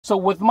So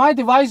with my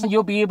device,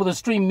 you'll be able to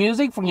stream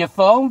music from your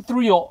phone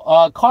through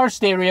your car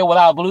stereo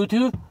without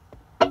Bluetooth.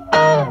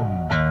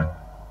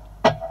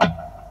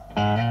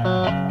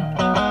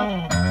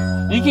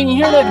 You can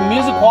hear that the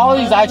music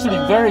quality is actually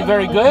very,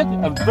 very good,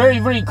 very,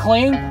 very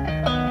clean.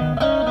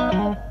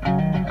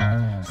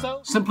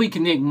 Simply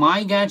connect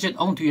My Gadget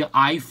onto your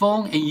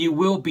iPhone and you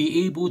will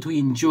be able to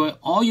enjoy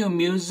all your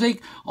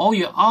music, all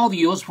your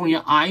audios from your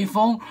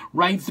iPhone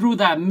right through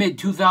that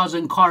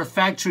mid-2000 car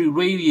factory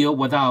radio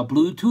without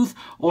Bluetooth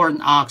or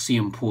an aux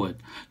input.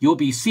 You'll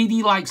be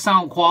CD-like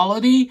sound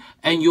quality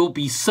and you'll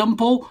be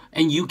simple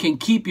and you can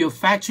keep your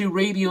factory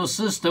radio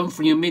system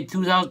from your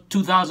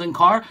mid-2000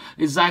 car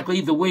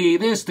exactly the way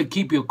it is to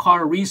keep your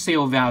car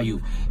resale value.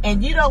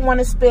 And you don't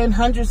want to spend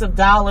hundreds of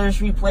dollars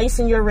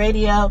replacing your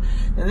radio,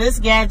 then this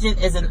gadget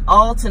is an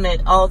ultimate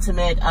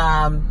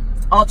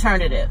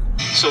alternative.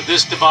 So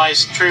this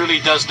device truly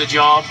does the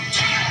job.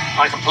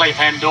 I can play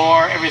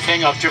Pandora,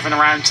 everything. I've driven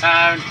around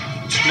town,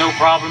 no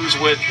problems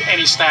with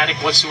any static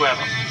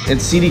whatsoever.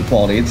 It's CD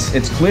quality,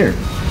 it's clear.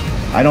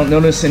 I don't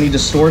notice any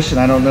distortion,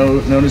 I don't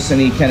notice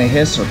any kind of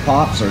hiss or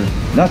pops or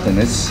nothing.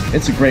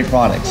 It's a great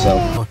product.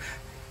 So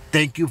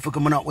thank you for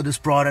coming out with this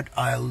product.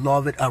 I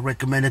love it. I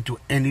recommend it to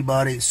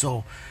anybody.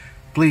 So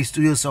please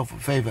do yourself a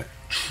favor,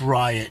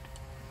 try it.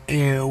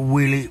 It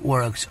really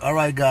works. All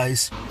right,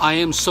 guys. I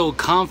am so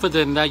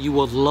confident that you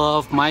will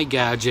love my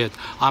gadget.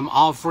 I'm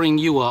offering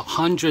you a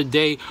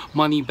 100-day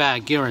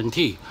money-back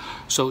guarantee.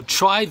 So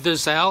try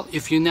this out.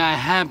 If you're not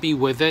happy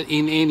with it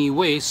in any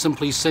way,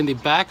 simply send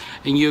it back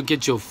and you'll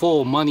get your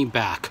full money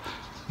back.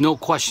 No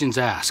questions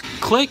asked.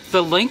 Click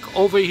the link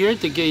over here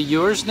to get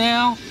yours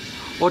now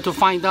or to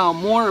find out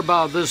more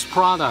about this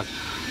product.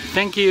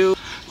 Thank you.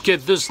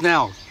 Get this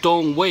now.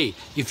 Don't wait.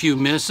 If you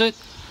miss it,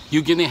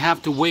 you're going to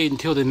have to wait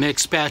until the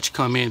next batch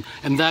come in,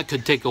 and that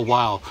could take a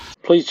while.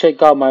 Please check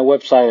out my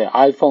website at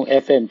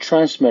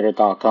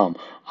iPhone-FM-transmitter.com,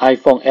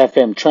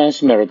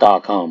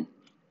 iPhone-FM-transmitter.com.